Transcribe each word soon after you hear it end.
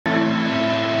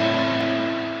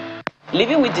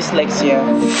Living with dyslexia,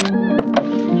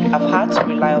 I've had to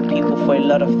rely on people for a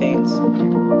lot of things.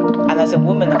 And as a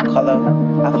woman of color,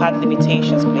 I've had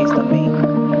limitations placed on me.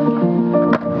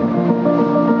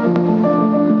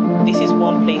 This is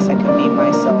one place I can be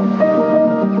myself.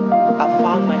 I've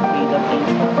found my freedom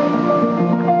in travel.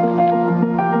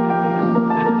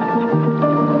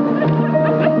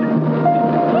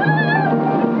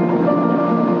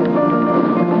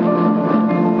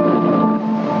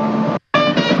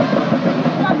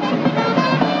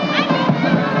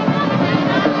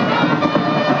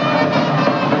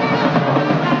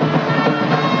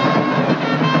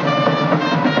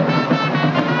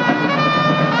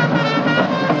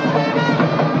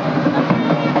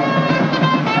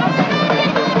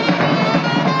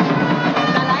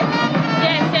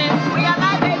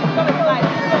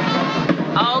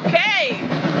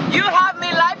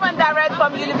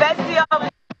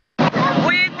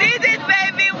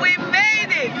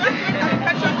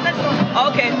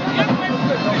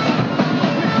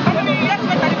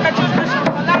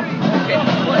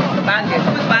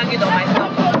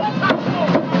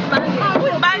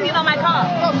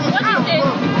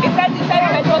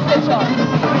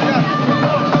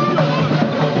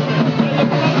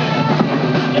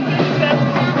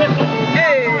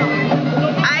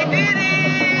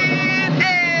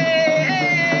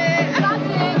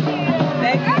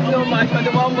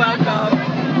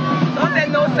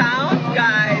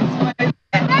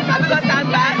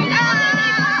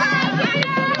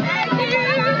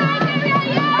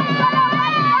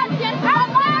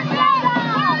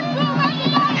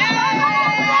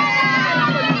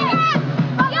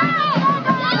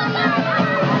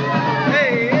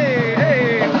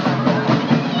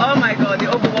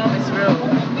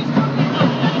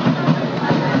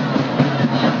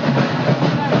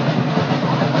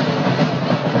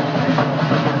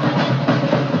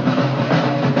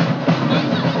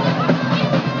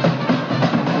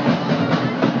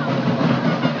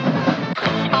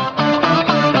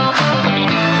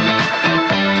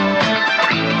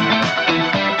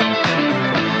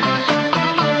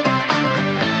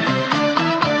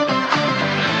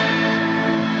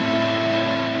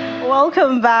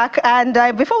 Welcome back. And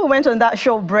before we went on that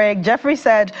short break, Jeffrey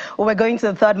said we were going to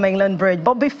the Third Mainland Bridge.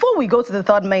 But before we go to the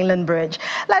Third Mainland Bridge,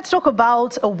 let's talk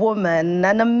about a woman,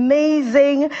 an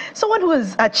amazing, someone who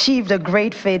has achieved a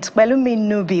great feat, Pelumi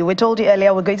Nubi. We told you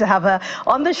earlier we're going to have her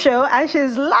on the show, and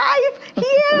she's live here.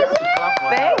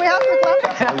 We have to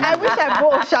clap. I wish I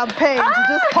brought champagne to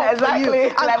just pop for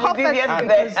you. Like we did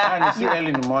yesterday. It's too early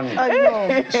in the morning. I know.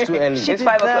 It's too early. It's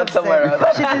 5 o'clock somewhere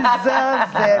else. She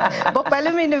deserves it. But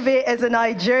Pelumi Nubi is a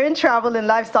Nigerian travel and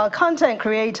lifestyle content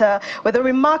creator with a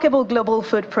remarkable global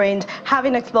footprint,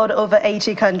 having explored over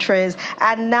 80 countries.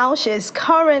 And now she is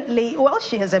currently, well,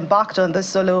 she has embarked on this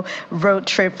solo road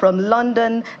trip from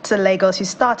London to Lagos. She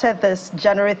started this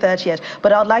January 30th.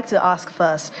 But I'd like to ask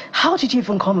first, how did you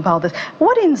even come about this?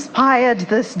 What inspired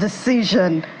this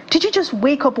decision? Did you just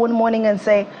wake up one morning and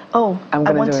say, oh, I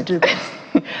want to do this?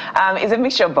 It's a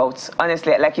mixture of both.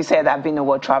 Honestly, like you said, I've been a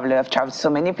world traveler. I've traveled to so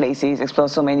many places, explored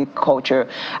so many culture.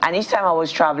 And each time I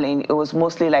was traveling, it was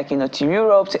mostly like, you know, to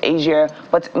Europe, to Asia.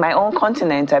 But my own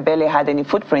continent, I barely had any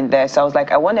footprint there. So I was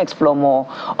like, I want to explore more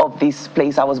of this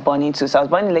place I was born into. So I was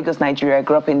born in Lagos, Nigeria. I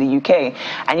grew up in the UK.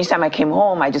 And each time I came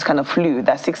home, I just kind of flew.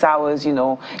 That 6 hours, you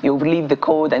know, you leave the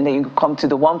code and then you come to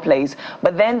the one place.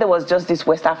 But then there was just this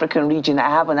West African region I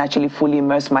haven't actually fully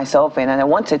immersed myself in, and I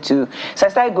wanted to. So I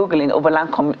started Googling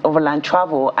overland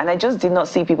travel, and I just did not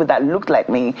see people that looked like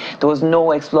me. There was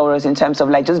no explorers in terms of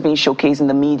like just being showcased in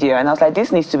the media, and I was like,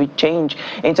 this needs to be changed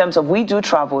in terms of we do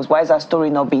travels. Why is our story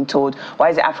not being told? Why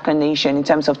is the African nation in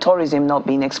terms of tourism not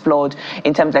being explored,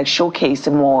 in terms of like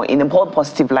showcased more in a more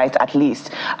positive light at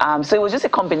least? So it was just a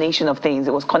combination of things.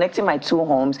 It was connecting my two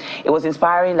homes. It was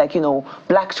inspiring, like, you know,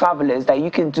 black travelers that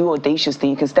you can do audacious things,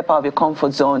 you can step out of your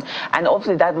comfort zone, and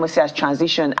obviously that must has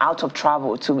transitioned out of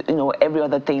travel to, you know, every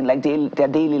other thing like their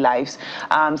daily lives.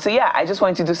 So yeah, I just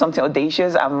wanted to do something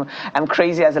audacious. I'm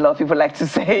crazy, as a lot of people like to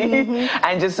say,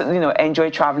 and just, you know, enjoy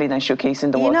traveling and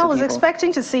showcasing the world. You know, to I was people.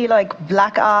 expecting to see like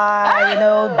black eye, you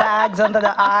know, bags under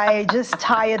the eye, just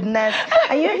tiredness,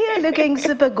 and you're here looking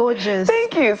super gorgeous.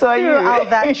 Thank you. So are you? Throughout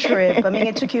that trip, I mean,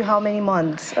 it took you how many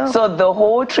months? Oh. So the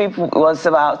whole trip was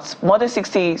about more than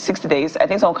 60 days. I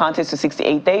think some counted to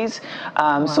 68 days.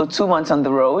 Wow. So 2 months on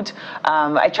the road.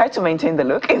 I tried to maintain the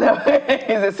look, you know,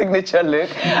 it's a signature look.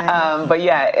 Nice. But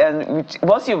yeah, and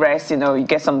once you rest, you know, you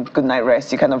get some good night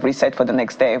rest, you kind of reset for the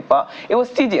next day. But it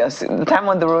was tedious. The time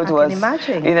on the road was,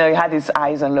 you know, you had its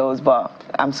highs and lows, but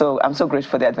I'm so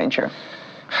grateful for the adventure.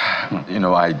 You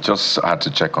know, I just had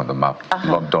to check on the map,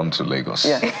 London to Lagos.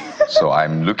 Yeah. So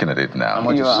I'm looking at it now.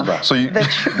 You are. So you know,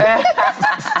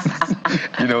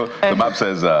 the map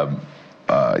says,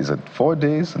 is it 4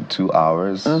 days and 2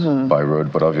 hours by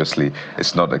road? But obviously,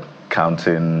 it's not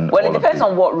accounting. Well, it depends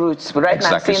on what routes. But right now,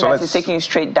 I'm Exactly. seeing that it's taking you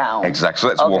straight down. Exactly. So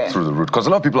let's walk through the route. Because a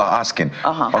lot of people are asking.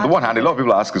 On the one hand, a lot of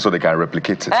people are asking so they can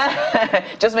replicate it.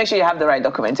 Just make sure you have the right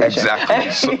documentation.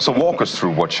 Exactly. So walk us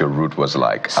through what your route was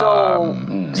like. So,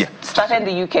 started in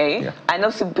the UK. Yeah. I know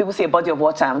some people see a body of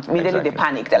water and immediately they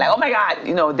panic. They're like, oh my God,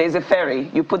 you know, there's a ferry.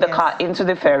 You put the car into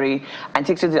the ferry and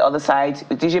takes you to the other side.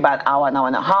 It's usually about an hour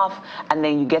and a half. And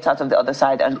then you get out of the other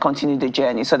side and continue the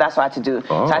journey. So that's what I had to do.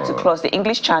 So I had to cross the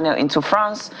English Channel into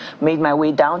France, made my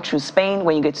way down through Spain.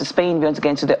 When you get to Spain, you want to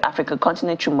get into the African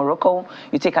continent through Morocco,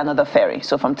 you take another ferry.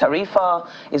 So from Tarifa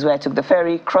is where I took the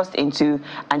ferry, crossed into,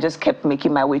 and just kept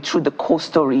making my way through the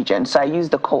coastal region. So I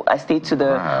used I stayed to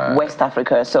the West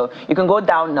Africa. So you can go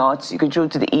down north, you can go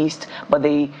to the east, but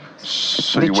the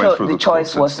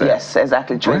choice was, yes,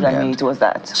 exactly. The choice I made was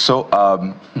that. So,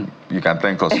 you can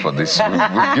thank us for this.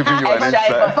 We've given you an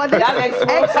insight. For the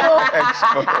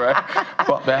Expo, right?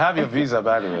 But They have your visa,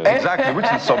 by the way. exactly, which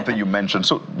is something you mentioned.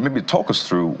 So maybe talk us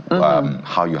through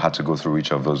how you had to go through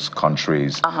each of those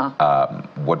countries,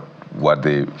 what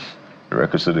they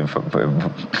requisiting for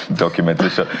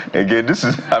documentation. Again,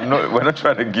 we're not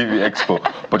trying to give you expo,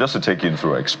 but just to take you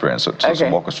through our experience. So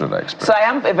walk us through that experience. So I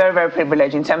am very, very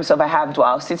privileged in terms of I have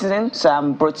dual citizen. So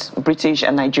I'm both British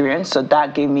and Nigerian. So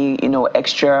that gave me,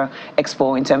 extra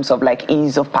expo in terms of like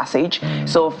ease of passage.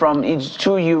 So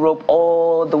through Europe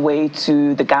all the way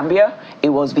to the Gambia, it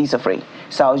was visa free.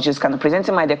 So I was just kind of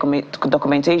presenting my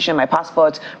documentation, my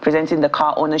passport, presenting the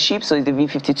car ownership. So it's the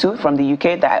V52 from the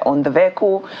UK that I own the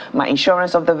vehicle, my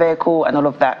insurance of the vehicle, and all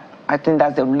of that. I think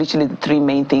that's literally the three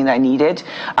main things I needed.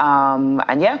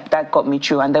 And yeah, that got me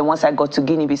through. And then once I got to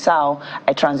Guinea-Bissau,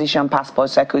 I transitioned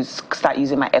passports so I could start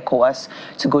using my ECOWAS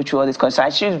to go through all this countries. So I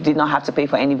actually did not have to pay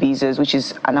for any visas, which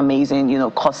is an amazing,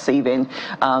 cost saving,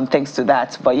 thanks to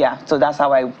that. But yeah, so that's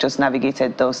how I just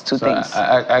navigated those two things.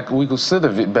 We could see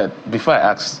but before I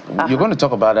ask, you're going to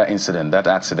talk about that incident, that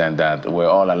accident that we're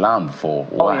all alarmed for,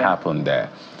 what happened there.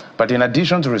 But in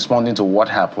addition to responding to what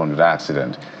happened with the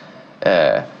accident,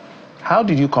 how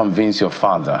did you convince your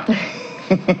father,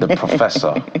 the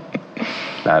professor,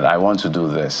 that I want to do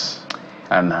this?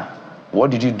 And what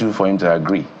did you do for him to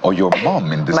agree? Or your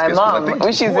mom in this My case? mom,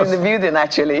 which is in the building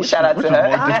actually. Shout out to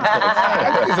her.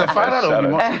 It's a father of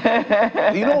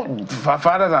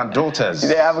fathers and daughters.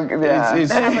 They have a connection.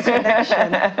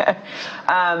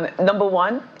 Number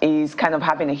one is kind of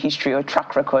having a history or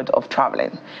track record of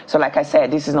traveling. So like I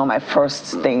said, this is not my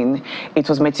first thing. It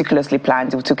was meticulously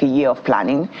planned. It took a year of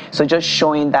planning. So just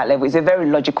showing that level. He's a very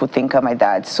logical thinker, my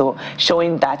dad. So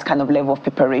showing that kind of level of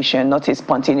preparation, not a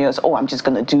spontaneous, I'm just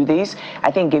going to do this,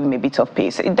 I think gave him a bit of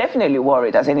pace. It definitely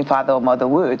worried, as any father or mother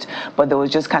would, but there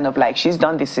was just kind of like, she's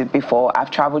done this before.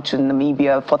 I've traveled to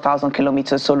Namibia, 4,000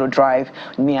 kilometers solo drive,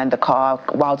 me and the car,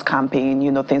 wild camping,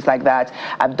 things like that.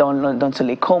 I've done London to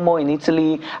Lake Como in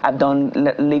Italy. I've done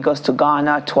Lagos to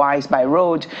Ghana twice by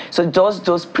road. So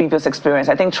those previous experience,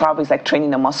 I think travel is like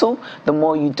training a muscle. The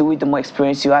more you do it, the more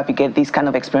experience you have. You get this kind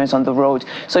of experience on the road.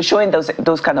 So showing those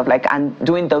kind of like, and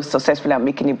doing those successfully and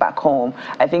making it back home,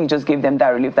 I think it just gave them that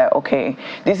relief that, okay,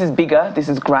 this is bigger, this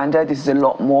is grander, this is a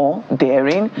lot more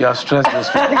daring. You are stressed.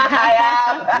 I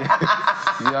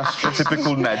am. You are stressed.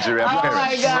 Typical Nigerian parents. Oh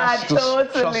my God,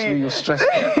 totally. Trust me, you're stressed.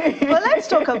 Well, let's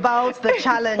talk about the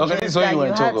challenges that you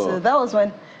had to. That was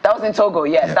when. That was in Togo,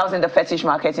 yes. Yeah. That was in the fetish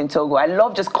market in Togo. I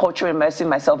love just culture immersing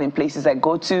myself in places I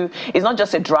go to. It's not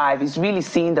just a drive. It's really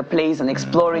seeing the place and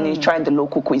exploring it, trying the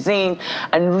local cuisine,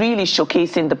 and really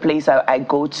showcasing the place I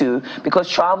go to. Because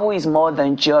travel is more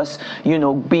than just,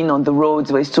 being on the roads,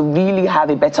 but it's to really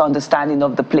have a better understanding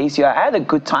of the place you are. I had a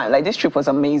good time. Like, this trip was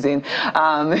amazing.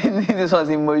 This was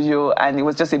in Mojo, and it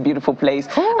was just a beautiful place.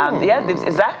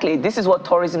 Exactly. This is what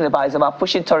tourism is about. It's about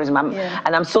pushing tourism.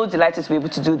 And I'm so delighted to be able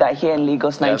to do that here in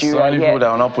Lagos, Nigeria. There's so many people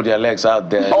that will not put their legs out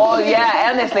there. Oh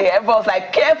yeah, honestly, everyone's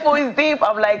like, careful, it's deep.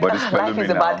 I'm like, but it's life is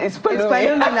about, it's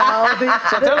Pelumi now.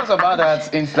 So tell us about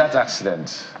that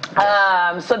accident.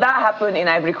 So that happened in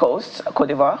Ivory Coast, Cote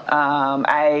d'Ivoire.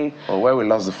 Where we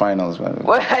lost the finals.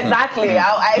 Well, exactly.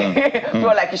 I feel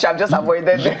like you should have just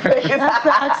avoided the place. That's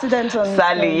the accident on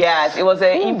Sadly, yes. It was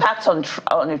an impact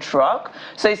on a truck.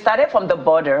 So it started from the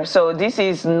border. So this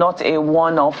is not a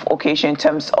one-off occasion in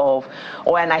terms of,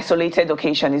 or an isolated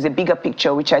occasion. It's a bigger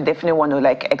picture, which I definitely want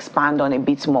to expand on a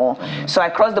bit more. So I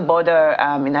crossed the border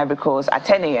in Ivory Coast at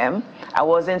 10 a.m. I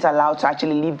wasn't allowed to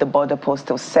actually leave the border post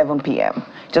till 7 p.m.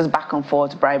 just just back and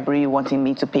forth, bribery, wanting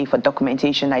me to pay for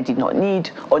documentation I did not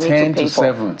need or need to pay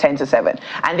for. 10 to 7.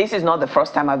 And this is not the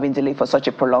first time I've been delayed for such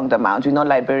a prolonged amount. We know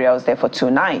Liberia, I was there for 2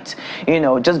 nights,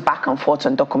 just back and forth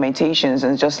on documentations,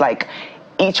 and just like,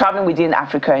 traveling within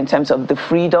Africa in terms of the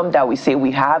freedom that we say we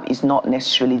have is not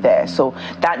necessarily there. So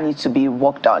that needs to be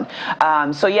worked on.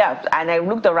 So yeah, and I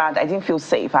looked around, I didn't feel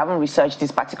safe. I haven't researched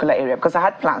this particular area because I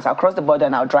had plans. I'll cross the border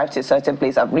and I'll drive to a certain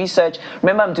place. I've researched.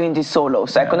 Remember, I'm doing this solo,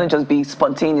 so I couldn't just be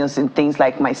spontaneous in things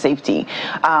like my safety.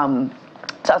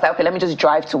 So I was like, okay, let me just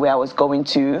drive to where I was going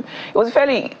to. It was a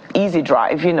fairly easy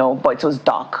drive, but it was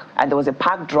dark. And there was a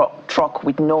parked truck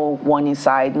with no one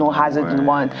inside, no hazard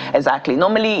one. Exactly.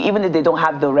 Normally, even if they don't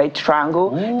have the red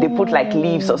triangle, they put like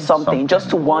leaves or something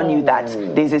just to warn you that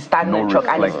there's a stagnant truck.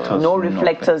 And no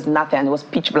reflectors, nothing. And it was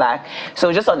pitch black. So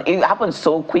it happened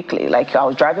so quickly. Like I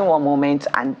was driving one moment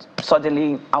and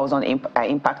suddenly I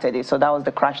impacted it. So that was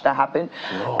the crash that happened.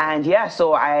 Whoa. And yeah,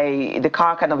 so the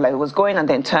car kind of like was going and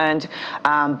then turned.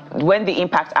 When the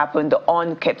impact happened, the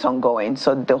horn kept on going.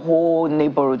 So the whole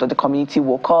neighborhood or the community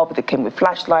woke up. They came with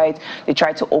flashlights. They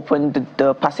tried to open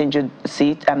the passenger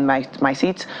seat and my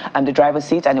seat and the driver's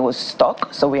seat, and it was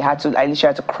stuck. So I literally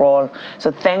had to crawl.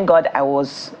 So thank God I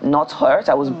was not hurt.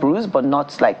 I was bruised, but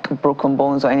not like broken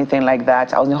bones or anything like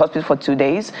that. I was in the hospital for 2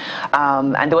 days,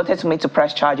 and they wanted me to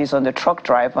press charges on the truck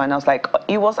driver, and I was like,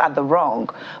 he was at the wrong,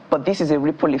 but this is a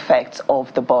ripple effect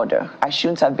of the border. I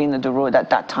shouldn't have been on the road at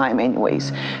that time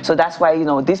anyways. So that's why,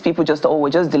 these people we're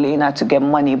just delaying that to get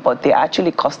money, but they're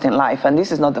actually costing life. And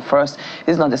this is not the first,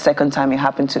 this is not the second time it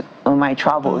happened on my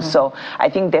travels. So I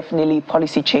think definitely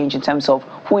policy change in terms of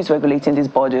who is regulating these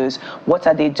borders, what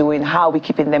are they doing, how are we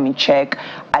keeping them in check,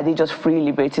 are they just free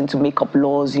liberating to make up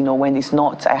laws, when it's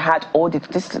not. I had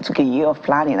this took a year of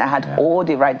planning. I had all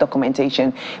the right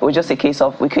documentation. It was just a case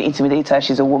of we could intimidate her,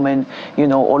 she's a woman,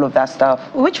 all of that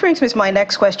stuff. Which brings me to my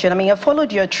next question. I mean, I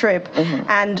followed your trip,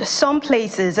 and some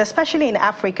places, especially in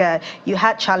Africa, you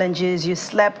had challenges, you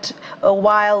slept a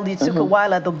while, you took a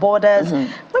while at the borders.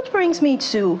 Which brings me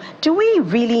to, do we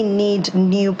really need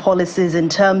new policies in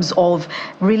terms of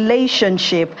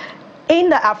relationship in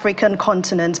the African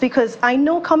continent? Because I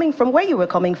know coming from where you were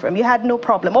coming from, you had no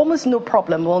problem, almost no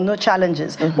problem, well, no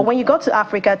challenges. But when you got to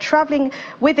Africa, traveling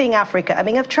within Africa, I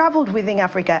mean, I've traveled within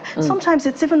Africa. Sometimes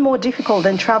it's even more difficult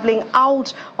than traveling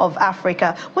out of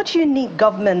Africa. What do you need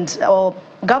governments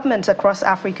across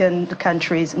African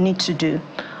countries need to do?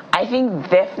 I think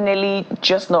definitely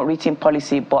just not written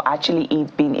policy, but actually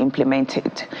it being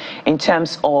implemented in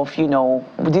terms of,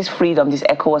 this freedom, this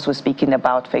ECOWAS was speaking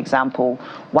about, for example.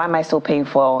 Why am I still paying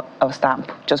for a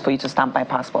stamp just for you to stamp my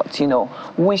passport?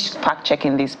 Which fact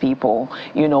checking these people,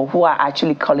 who are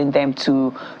actually calling them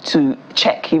to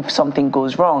check if something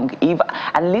goes wrong.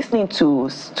 And listening to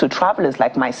travelers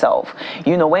like myself,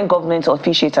 when government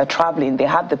officials are traveling, they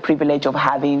have the privilege of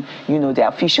having, their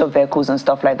official vehicles and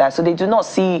stuff like that. So they do not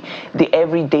see the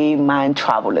everyday man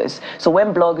travelers. So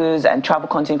when bloggers and travel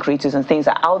content creators and things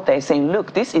are out there saying,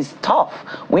 look, this is tough,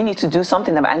 we need to do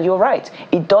something about it. And you're right,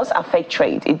 it does affect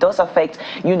trade, it does affect,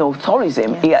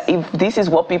 tourism. Yes. If this is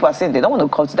what people are saying, they don't want to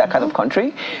come to that kind of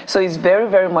country. So it's very,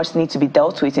 very much need to be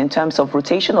dealt with in terms of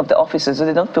rotation of the officers, so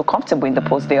they don't feel comfortable in the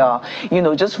post they are.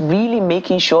 Just really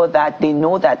making sure that they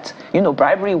know that,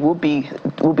 bribery will be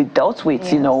dealt with,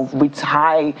 yes, with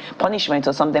high punishment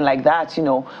or something like that,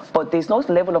 but there's no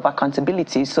level of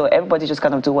accountability, so everybody just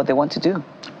kind of do what they want to do.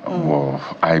 Well,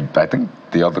 I think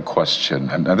the other question,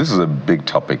 and this is a big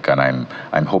topic, and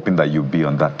I'm hoping that you'll be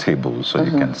on that table so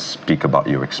you can speak about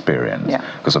your experience.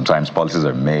 Because sometimes policies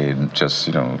are made just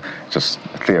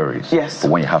theories. Yes.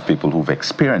 But when you have people who've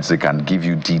experienced, they can give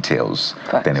you details.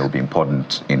 Correct. Then it will be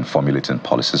important in formulating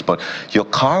policies. But your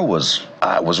car was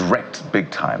wrecked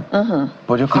big time.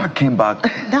 But your car came back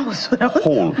that was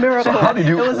whole. Miracle. So how did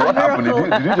you? What happened?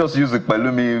 Did you just use the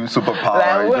Pelumi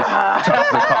superpower? You just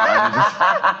charge the car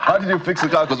and how did you fix the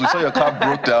car? Because we saw your car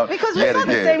broke down. Because we saw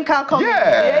the same car coming.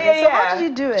 Yeah. So how did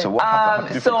you do it? So what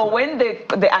happened? So when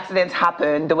the accident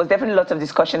happened, there was definitely lots of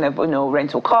discussion of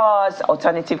rental cars,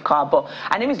 alternative car. But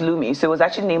her name is Lumi, so it was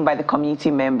actually named by the community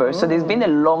members. So there's been a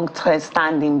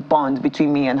long-standing bond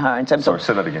between me and her in terms of.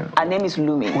 Say that again. Her name is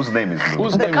Lumi. Whose name is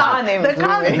Lumi? The car name is Lumi.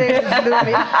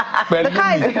 The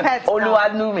car is a pet.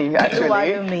 Oluwanumi,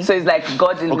 actually. So it's like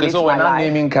God in Okay, so we're not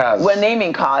naming cars. We're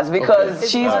naming cars because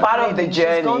she's part of the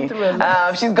journey.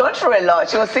 me. She's gone through a lot.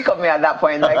 She was sick of me at that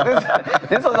point. Like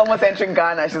this was almost entering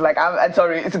Ghana. She's like, I'm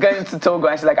sorry, it's going to Togo.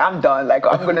 And she's like, I'm done. Like,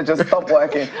 I'm going to just stop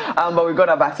working. But we got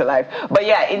her back to life. But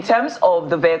yeah, in terms of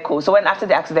the vehicle, so after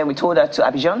the accident, we towed her to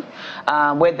Abidjan,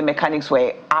 where the mechanics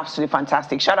were absolutely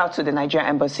fantastic. Shout out to the Nigerian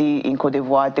embassy in Cote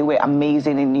d'Ivoire. They were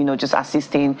amazing in, you know, just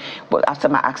assisting after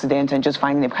my accident and just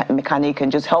finding a mechanic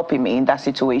and just helping me in that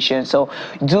situation. So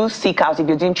do seek out, if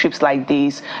you're doing trips like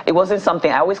this, it wasn't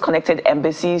something, I always connected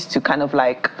embassies to kind of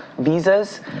like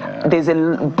visas. Yeah. There's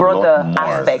a broader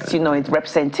aspect, you know, it's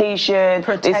representation,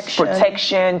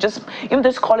 protection, just even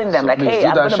just calling them, so like, hey,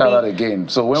 I'm going to shout out again.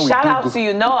 So when shout out to,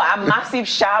 you know, a massive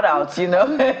shout out, you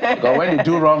know. But when they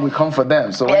do wrong, we come for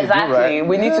them. So when exactly, they do right,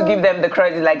 we need to give them the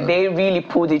credit. Like they really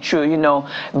pulled it through, you know.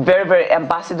 Very, very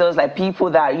ambassadors, like people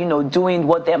that, you know, doing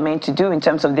what they're meant to do in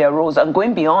terms of their roles and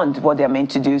going beyond what they're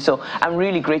meant to do. So I'm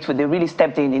really grateful. They really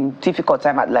stepped in difficult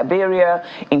time at Liberia,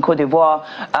 in Cote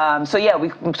d'Ivoire. So yeah, we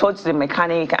talked to the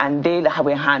mechanic and they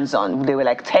were hands-on. They were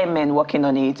like 10 men working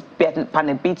on it,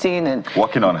 panel beating and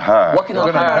working on her. Working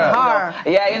on her.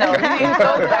 Yeah, you know,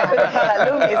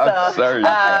 sorry.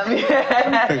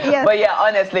 Yes. But yeah,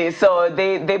 honestly, so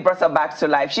they brought her back to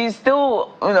life. She's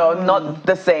still, you know, not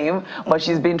the same, but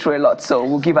she's been through a lot. So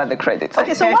we'll give her the credit.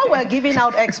 Okay, so while we're giving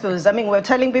out expos, I mean, we're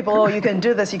telling people, oh, you can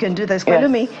do this, you can do this.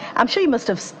 Pelumi, yes. I'm sure you must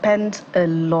have spent a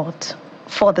lot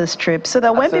for this trip, so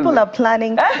that when people are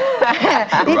planning,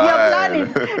 if you're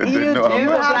planning, do you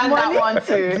have money?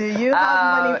 Do you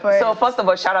have money for it? So first of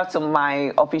all, shout out to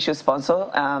my official sponsor,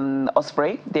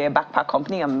 Osprey. They're a backpack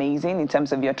company, amazing in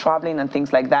terms of your traveling and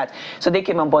things like that. So they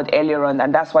came on board earlier on,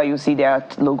 and that's why you see their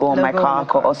logo on my car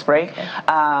called Osprey. Okay.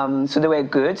 So they were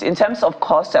good. In terms of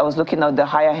cost, I was looking at the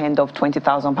higher end of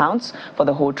 £20,000 for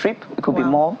the whole trip. It could be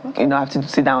more. Okay. You know, I have to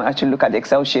sit down and actually look at the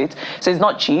Excel sheet. So it's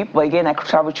not cheap, but again, I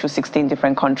traveled through 16 different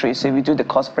countries. So if you do the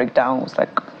cost breakdown, it's like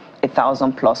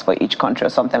 1,000 plus for each country or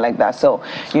something like that. So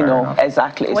you know enough.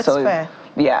 Exactly. What's so fair?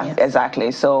 Yeah, yes. Exactly.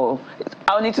 So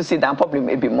I'll need to sit down, probably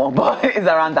maybe more, but it's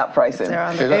around that pricing.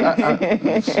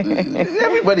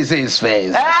 Everybody says it's fair.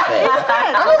 It's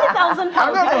fair. £20,000.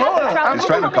 I'm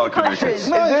trying to calculate it.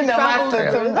 Doing the math to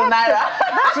naira.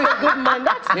 That's a good man.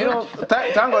 That's you know,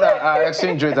 thank God our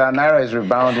exchange rate, our naira is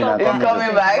rebounding and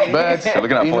coming back. But so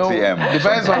looking at 40 M.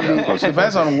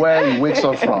 Depends on where he wakes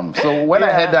up from. So when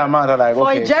I heard that amount, I'm like,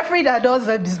 okay. For Jeffrey that does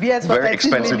the BS for very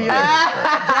expensive.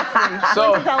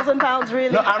 So £20,000 really.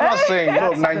 No, I'm not saying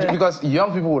because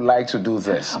young people would like to do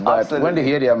this, but when they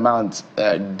hear the amount,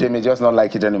 they may just not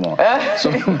like it anymore.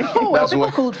 So that's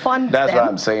what could fund that's them. what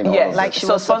I'm saying. Yes, like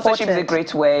so sponsorship is a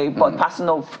great way, but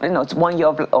personal, you know, it's 1 year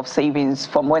of savings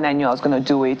from when I knew I was going to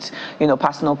do it. You know,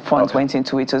 personal funds went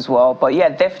into it as well. But yeah,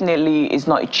 definitely, it's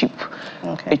not cheap.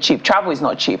 Okay. Travel is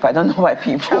not cheap. I don't know why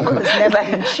people. Travel is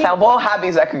never cheap. Like, what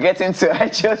habits I could get into, I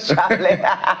just traveling.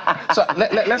 So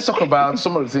let's talk about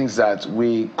some of the things that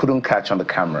we couldn't catch on the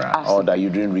camera. Absolutely. Or that you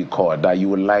didn't record that you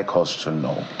would like us to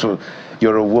know.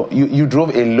 You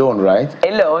drove alone, right?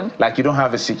 Alone. Like you don't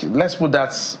have a security. Let's put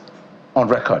that on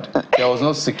record. There was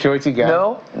no security guy.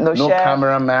 No chef,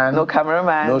 cameraman. No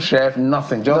cameraman. No chef.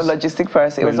 Nothing. Just no logistic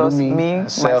person. It was just me,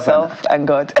 myself, and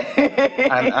God.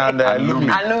 and Lumi.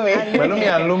 Pelumi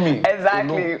and Lumi.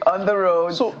 Exactly. On the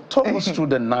road. So talk us through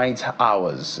the night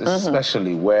hours,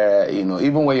 especially where, you know,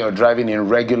 even when you're driving in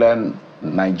regular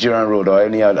Nigerian road or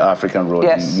any other African road,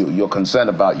 yes. you're concerned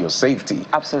about your safety.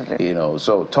 Absolutely. You know,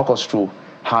 so talk us through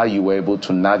how you were able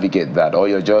to navigate that, or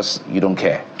you don't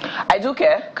care? I do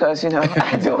care because, you know,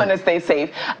 I do want to stay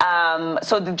safe.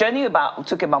 So the journey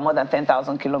took about more than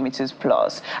 10,000 kilometers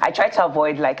plus. I tried to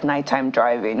avoid like nighttime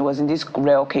driving. It was in this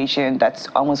rare occasion that's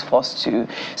almost forced to.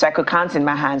 So I could count in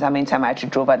my hands how many times I actually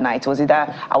drove at night. It was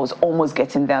either I was almost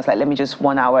getting there. I was like, let me just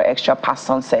 1 hour extra past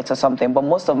sunset or something. But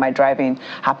most of my driving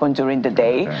happened during the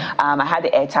day. Okay. I had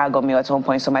the air tag on me at one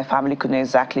point, so my family couldn't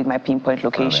exactly my pinpoint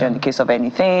location in case of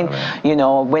anything. You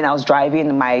know, when I was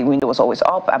driving, my window was always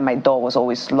up and my door was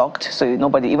always locked. So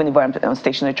nobody, even if I'm on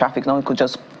stationary traffic, no one could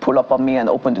just pull up on me and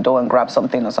open the door and grab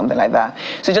something or something like that.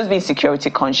 So just being security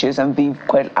conscious and being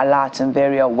quite alert and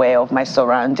very aware of my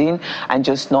surrounding and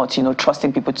just not, you know,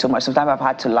 trusting people too much. Sometimes I've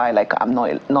had to lie, like I'm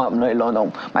not alone,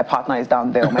 or my partner is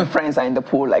down there, or my friends are in the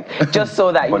pool, like just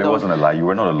so that, you know. But it wasn't a lie. You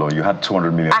were not alone. You had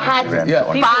 200 million. I had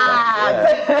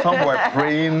Some were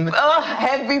praying. Oh,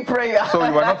 heavy prayer. So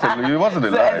you were not alone. You wasn't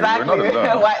a lie. Exactly. You were not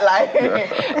white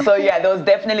lie. So yeah, there was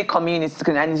definitely communities,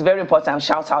 and it's very important.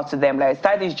 Shout out to them. Like I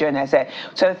started this journey, I said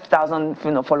 12,000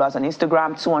 followers on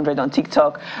Instagram, 200 on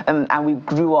TikTok, and we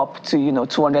grew up to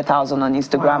 200,000 on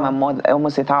Instagram and more,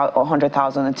 almost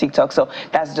 100,000 on TikTok. So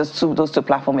that's just those two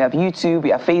platforms. We have YouTube, we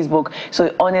have Facebook.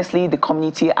 So honestly, the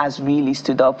community has really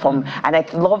stood up and I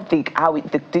love how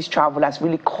this travel has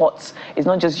really caught. It's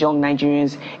not just young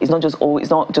Nigerians. It's not just old. It's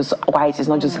not just white. It's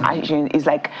not just Asian. It's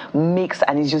like mixed,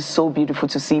 and it's just so beautiful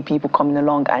to see people coming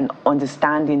along and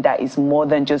understanding that it's more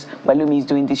than just Pelumi is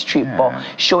doing this trip, but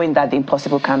showing that the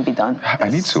impossible can be done. I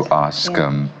need to ask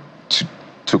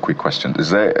two quick questions. Is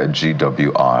there a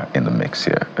GWR in the mix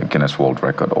here, a Guinness World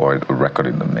Record, or a record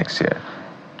in the mix here?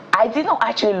 I did not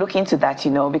actually look into that,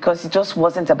 because it just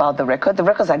wasn't about the record. The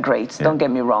records are great, don't get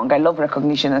me wrong. I love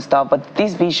recognition and stuff, but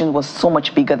this vision was so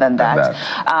much bigger than that.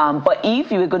 But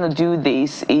if you were going to do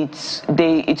this, it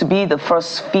would be the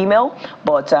first female,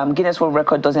 but Guinness World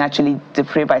Record doesn't actually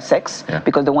differ by sex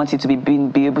because they want it to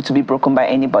be able to be broken by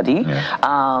anybody.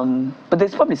 But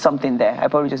there's probably something there. I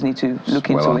probably just need to look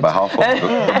into it. On behalf of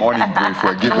the morning brief,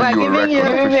 we're giving you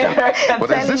a record. But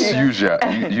there's this user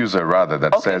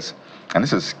that says, and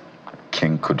this is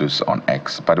King Kudus on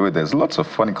X. By the way, there's lots of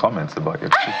funny comments about your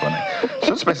trip on X.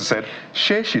 So this person said,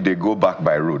 she they go back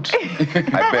by road.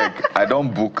 I beg, I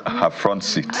don't book her front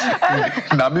seat.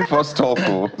 Now me first talk.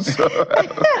 So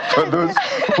for those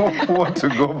who want to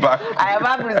go back. I have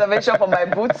had reservation for my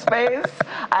boot space.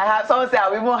 I have someone say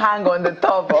I'll even hang on the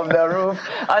top of the roof.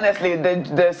 Honestly,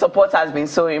 the support has been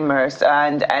so immersed,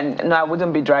 and no, I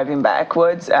wouldn't be driving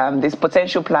backwards. This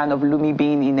potential plan of Lumi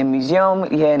being in a museum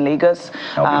here in Lagos,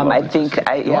 I think.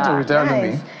 You want to return to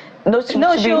me? No,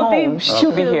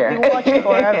 she'll be here.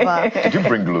 Forever. Did you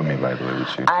bring Lumi, by the way,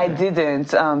 with you? I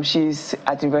didn't. She's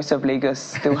at the University of Lagos,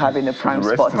 still having a prime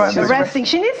spot. She's resting.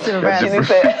 She needs to rest.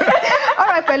 All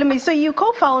right, Pelumi. So you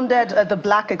co-founded the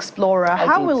Black Explorer.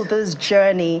 How will this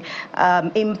journey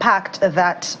impact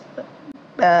that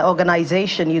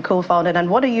organization you co-founded, and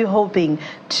what are you hoping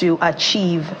to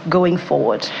achieve going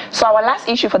forward? So our last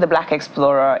issue for the Black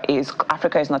Explorer is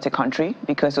Africa is not a country,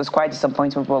 because it was quite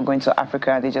disappointing when people going to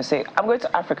Africa and they just say, I'm going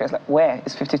to Africa. It's like, where?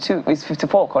 It's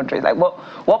 54 countries. Like,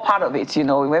 what part of it?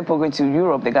 When people going to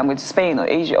Europe, they go to Spain or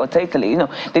Asia or Italy,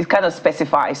 they kind of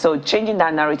specify. So changing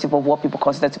that narrative of what people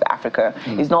consider to be Africa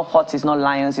is not huts, it's not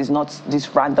lions, it's not these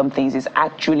random things. It's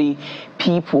actually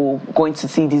people going to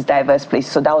see these diverse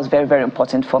places. So that was very, very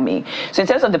important for me. So in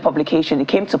terms of the publication, it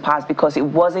came to pass because it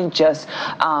wasn't just,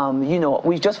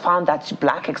 we just found that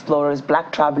Black explorers,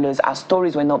 Black travelers, our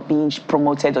stories were not being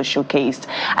promoted or showcased.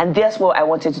 And that's what I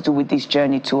wanted to do with this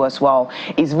journey too as well,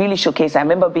 is really showcase. I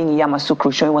remember being in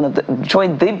Yamoussoukro,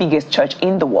 showing the biggest church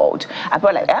in the world. And people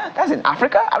were like, that's in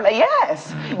Africa? I'm like,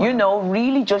 yes.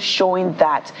 Really just showing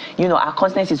that, our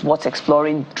continent is worth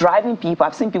exploring, driving people.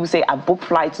 I've seen people say, I booked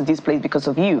flights to this place because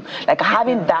of you. Like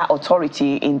having that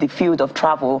authority in the field of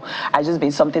travel has just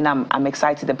been something I'm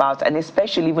excited about, and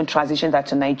especially even transition that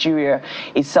to Nigeria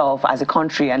itself as a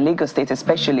country and Lagos State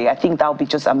especially. I think that would be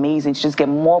just amazing to just get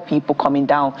more people coming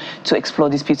down to explore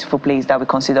this beautiful place that we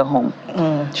consider home.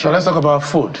 So let's talk about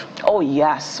food. Oh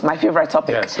yes, my favorite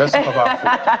topic. Yes, let's talk about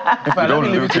food. If I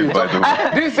don't look it, by the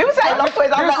way. People say I love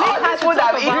food. I'm like, this food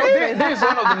I've eaten. This is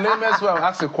one of the lamest where I'll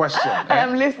ask a question. I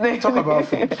am listening. Talk about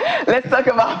food. Let's talk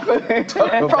about food.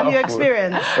 From your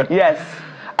experience. Yes.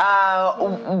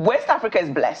 West Africa is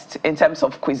blessed in terms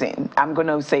of cuisine. I'm going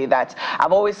to say that.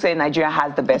 I've always said Nigeria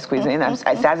has the best cuisine. I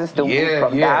still move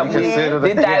from that.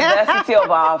 The diversity of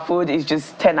our food is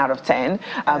just 10 out of 10.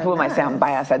 People might say I'm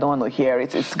biased. I don't want to hear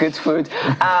it. It's good food.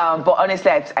 But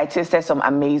honestly, I tasted some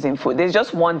amazing food. There's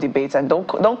just one debate, and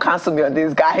don't cancel me on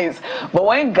these guys. But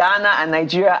when Ghana and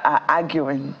Nigeria are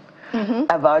arguing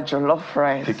about jollof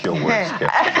rice. Pick your words,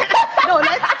 No,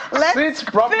 let's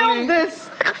film this.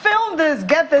 Film this.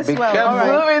 Get this well.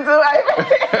 All right.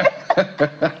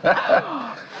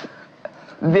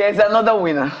 There's another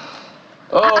winner.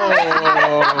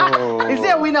 Oh. Is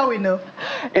there a winner we know?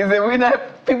 It's a winner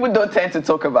people don't tend to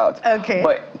talk about. Okay.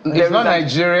 But it's not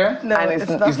Nigeria. No, and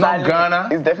it's not Ghana.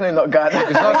 It's definitely not Ghana.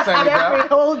 It's not Senegal. Jeffrey,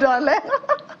 hold on.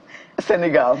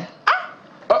 Senegal.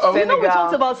 Senegal. We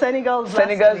talked about Senegal's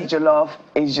jollof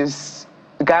is just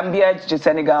Gambia,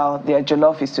 Senegal. Their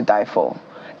jollof is to die for.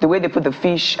 The way they put the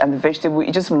fish and the vegetable,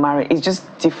 it just marry. It's just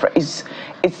different.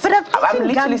 But I'm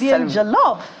literally Gambian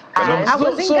jollof. I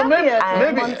was in Gambia.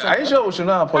 Maybe are you sure we should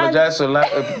not apologize to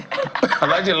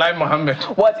Alhaji Lai Mohammed?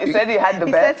 What he said, he had the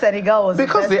best. He said Senegal was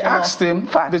because the they best asked him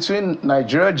between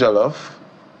Nigeria jollof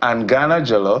and Ghana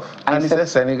jollof, and he said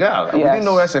Senegal. Yes. We didn't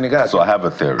know where Senegal. So I have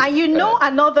a theory. And you know,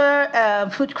 another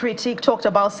food critic talked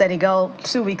about Senegal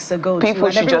 2 weeks ago.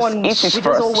 People should just eat it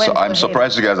first. So I'm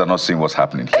surprised you guys are not seeing what's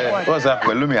happening here. What's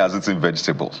happening? Pelumi has eaten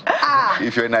vegetables.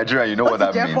 If you're in Nigeria, you know what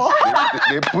that means.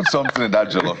 They put something in that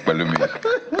jollof, Pelumi.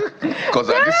 Because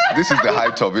this is the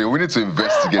height of it. We need to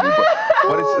investigate it.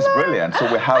 But it's brilliant.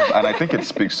 So we have, and I think it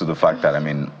speaks to the fact that, I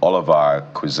mean, all of our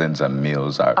cuisines and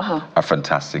meals are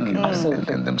fantastic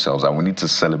in themselves, and we need to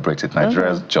celebrate it.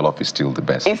 Nigeria's jollof is still the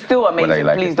best. It's still amazing,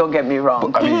 please don't get me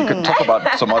wrong. But, I mean, you could talk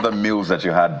about some other meals that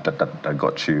you had that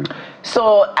got you.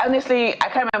 So, honestly, I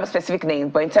can't remember specific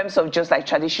names, but in terms of just like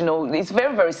traditional, it's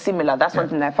very, very similar. That's one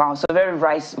thing I found. So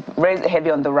very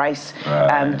heavy on the rice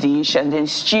dish, and then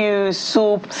stew,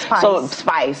 soup,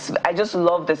 spice. I just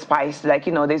love the spice. Like,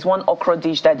 you know, there's one okra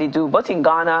dish that they do both in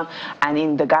Ghana and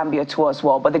in the Gambia too as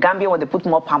well. But the Gambia one, they put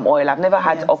more palm oil. I've never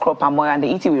had okra palm oil, and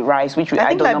they eat it with rice, which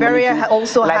I don't Liberia normally do.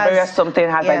 also Liberia has something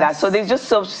has like that. So there's just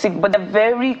but a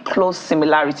very close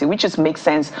similarity, which just makes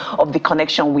sense of the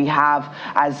connection we have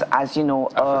as you know,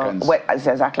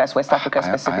 exactly as West Africa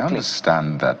specifically. I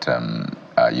understand that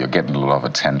you're getting a lot of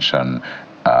attention,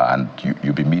 and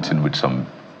you'll be meeting with some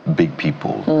big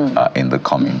people in the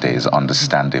coming days,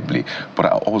 understandably. But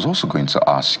I was also going to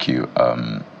ask you,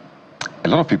 a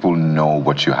lot of people know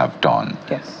what you have done.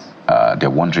 Yes. They're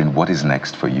wondering what is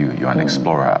next for you. You're an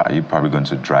explorer. Are you probably going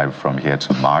to drive from here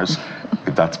to Mars?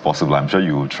 If that's possible, I'm sure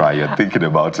you will try. You're thinking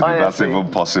about it. Honestly, if that's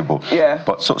even possible. Yeah.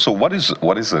 But so what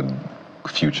is a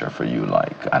future for you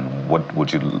like, and what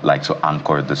would you like to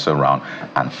anchor this around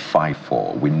and fight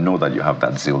for? We know that you have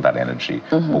that zeal, that energy,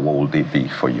 but what will they be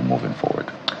for you moving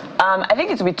forward? I think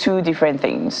it will be two different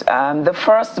things. The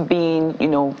first being, you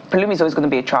know, Pelumi is always going to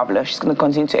be a traveler. She's going to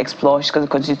continue to explore. She's going to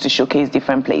continue to showcase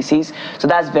different places. So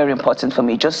that's very important for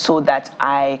me, just so that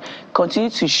I continue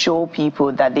to show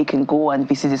people that they can go and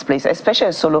visit this place, especially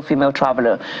as a solo female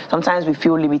traveler. Sometimes we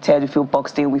feel limited, we feel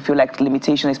boxed in, we feel like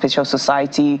limitation, especially of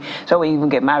society. So when you even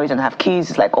get married and have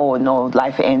kids, it's like, oh no,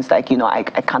 life ends. Like, you know, I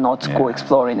cannot go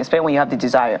exploring, especially when you have the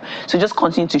desire. So just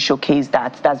continue to showcase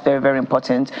that. That's very, very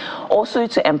important. Also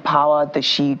to empower the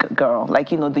she girl,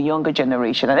 like, you know, the younger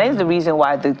generation. And that is the reason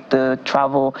why the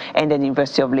travel and the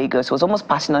University of Lagos was almost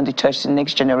passing on the torch to the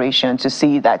next generation to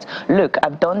see that, look,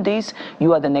 I've done this,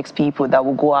 you are the next people that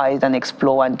will go out and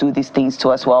explore and do these things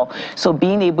too as well. So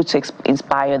being able to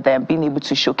inspire them, being able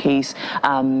to showcase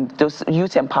those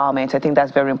youth empowerment, I think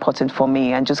that's very important for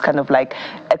me, and just kind of like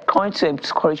trying to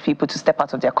encourage people to step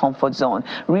out of their comfort zone.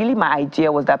 Really, my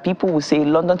idea was that people will say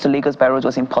London to Lagos by road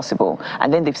was impossible,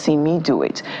 and then they've seen me do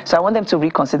it. So I want them to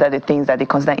reconsider the things that they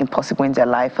consider impossible in their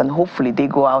life, and hopefully they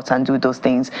go out and do those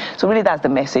things. So really that's the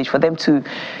message, for them to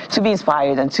be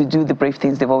inspired and to do the brave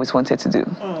things they've always wanted to do.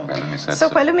 So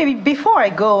Pelumi, before I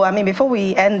go, before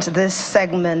we end this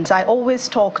segment, I always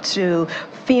talk to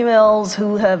females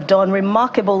who have done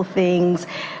remarkable things,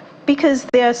 because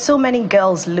there are so many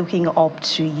girls looking up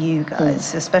to you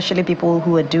guys, especially people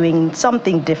who are doing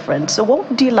something different. So what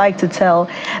would you like to tell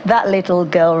that little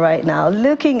girl right now,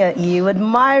 looking at you,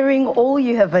 admiring all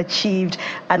you have achieved,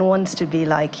 and wants to be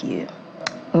like you?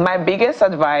 My biggest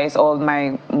advice, or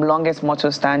my longest motto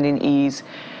standing, is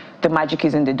the magic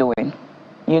is in the doing.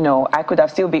 You know, I could have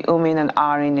still be umming and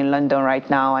ahhing in London right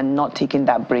now and not taking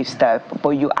that brave step, but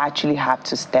you actually have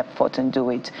to step forth and do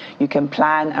it. You can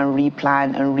plan and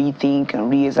replan and rethink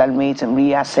and reevaluate and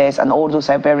reassess, and all those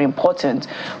are very important,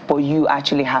 but you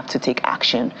actually have to take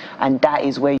action. And that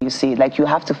is where you see it. Like, you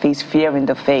have to face fear in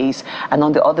the face, and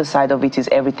on the other side of it is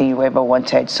everything you ever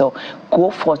wanted. So go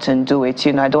forth and do it.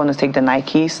 You know, I don't want to take the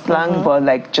Nike slang, but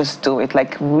like, just do it.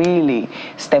 Like, really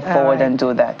step forward and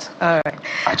do that. All right.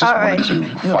 I just wanted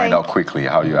to find out quickly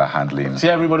how you are handling. See,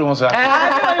 everybody wants to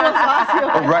ask.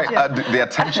 Oh, right. The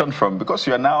attention from, because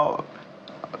you are now,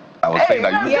 I was saying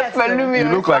that you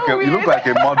look like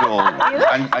a model,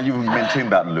 and you've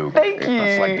maintained that look. Thank you.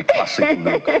 That's like the classic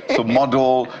look. So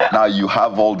model, now you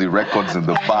have all the records in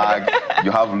the bag.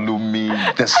 You have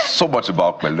Lumi. There's so much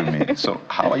about Pelumi. So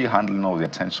how are you handling all the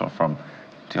attention from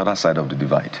the other side of the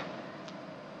divide?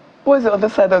 What's the other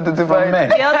side of the divide? From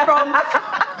men. Yeah,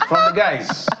 From the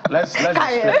guys. Let's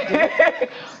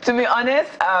To be honest,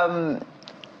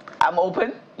 I'm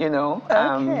open, you know.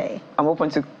 Okay. I'm open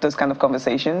to those kind of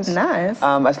conversations. Nice.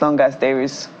 As long as there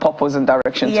is purpose and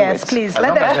direction to it. Yes, please.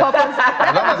 Let them purpose.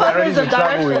 As long as they're ready to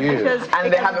travel with you.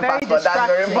 And they have a passport, that's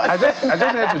very important. I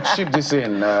just need to chip this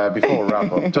in before we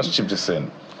wrap up. Just chip this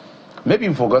in. Maybe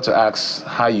you forgot to ask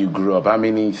how you grew up, how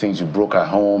many things you broke at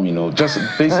home, just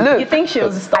basically. Look, you think she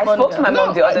was stubborn? I spoke to my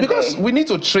mom the other because day. we need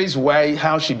to trace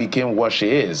how she became what she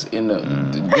is.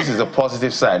 This is a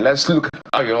positive side. Let's look at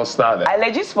how you all started. I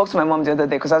legit spoke to my mom the other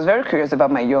day because I was very curious about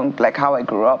my how I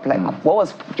grew up. Like, what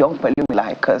was young Pelumi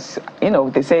like? Because,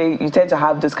 they say you tend to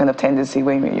have this kind of tendency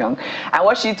when you're young. And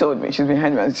what she told me, she's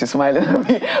behind me and she's smiling at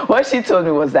me. What she told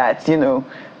me was that,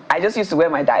 I just used to wear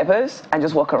my diapers and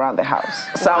just walk around the house.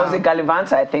 So I was a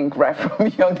gallivant, I think, right from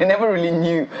young. They never really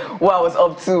knew what I was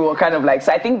up to or kind of like.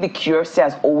 So I think the curiosity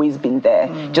has always been there,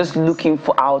 just looking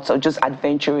for out or just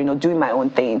adventuring or doing my own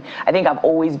thing. I think I've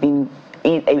always been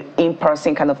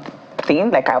in-person kind of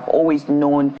thing. Like I've always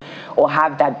known or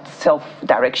have that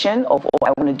self-direction of,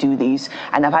 I want to do this.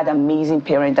 And I've had amazing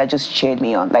parents that just cheered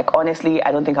me on. Like, honestly,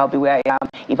 I don't think I'll be where I am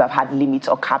if I've had limits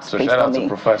or caps placed on me.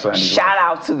 Shout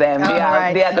out to them.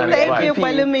 Right. They are the Thank you,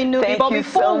 Pelumi Nubi. But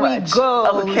before we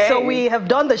go, so we have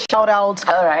done the shout out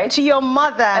to your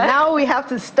mother. Now we have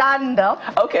to stand up.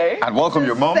 Okay. And welcome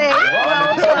your mom.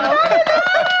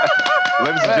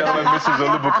 Ladies and gentlemen, Mrs.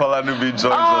 Olubukola Nubi joins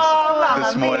us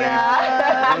this morning.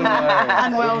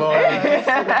 And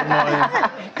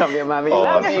Come here, mommy.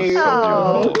 Love you.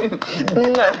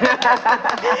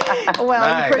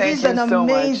 Well, you produced an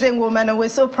amazing woman, and we're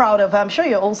so proud of her. I'm sure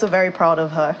you're also very proud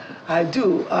of her. I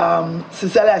do.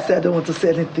 Sincerely, I said I don't want to say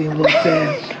anything, but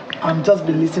I'm just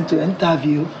been listening to the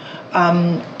interview.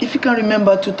 If you can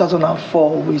remember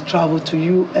 2004, we traveled to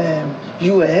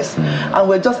US, and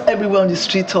we're just everywhere on the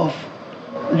streets of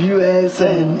US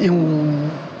and in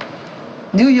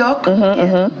New York,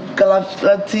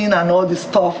 gallivanting and all this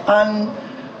stuff. And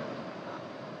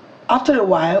after a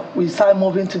while, we started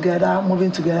moving together,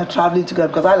 traveling together,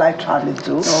 because I like traveling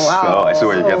too. Oh, wow. Oh, I see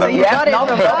where you get that. So you got it from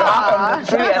the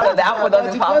tree. The apple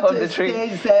doesn't fall from the tree.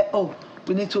 He said,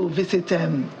 we need to visit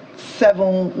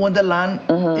 7 wonderland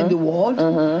in the world.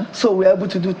 So we were able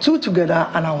to do 2 together,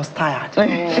 and I was tired.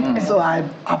 So I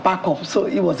back up, so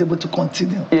he was able to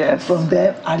continue. Yes. From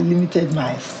there, I limited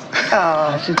mine.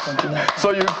 I should continue.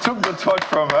 So you took the torch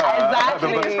from her.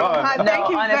 Exactly. Thank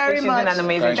you very she's much. been an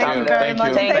amazing Thank you very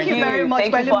much. Thank you very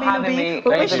much, Thank you for having me.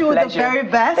 We wish you the very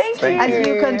best. As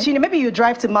you continue. Maybe you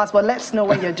drive to Mass, but let us know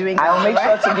what you're doing. I'll make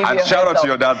sure to give you and a shout out to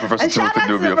your dad, Professor Timothy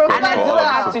Nubi, of course. And I do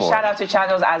have to shout out to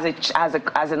Channels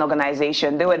as an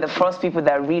organization. They were the first people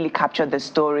that really captured the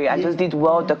story. I just did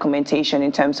well documentation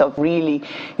in terms of really,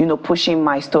 pushing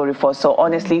my story forward. So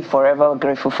honestly, forever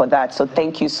grateful for that. So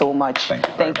thank you so much.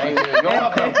 Thank you. You're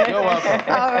welcome. You're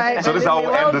welcome. All right. So this is how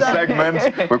we'll end the segment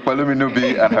with Pelumi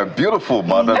Nubi and her beautiful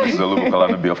mother, Mrs. Olubukola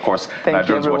Nubi. Of course,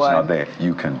 Nigerians watching out there,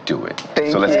 you can do it.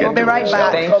 So let's get We'll be right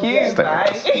back. Thank you. Stay with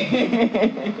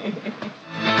us. Bye.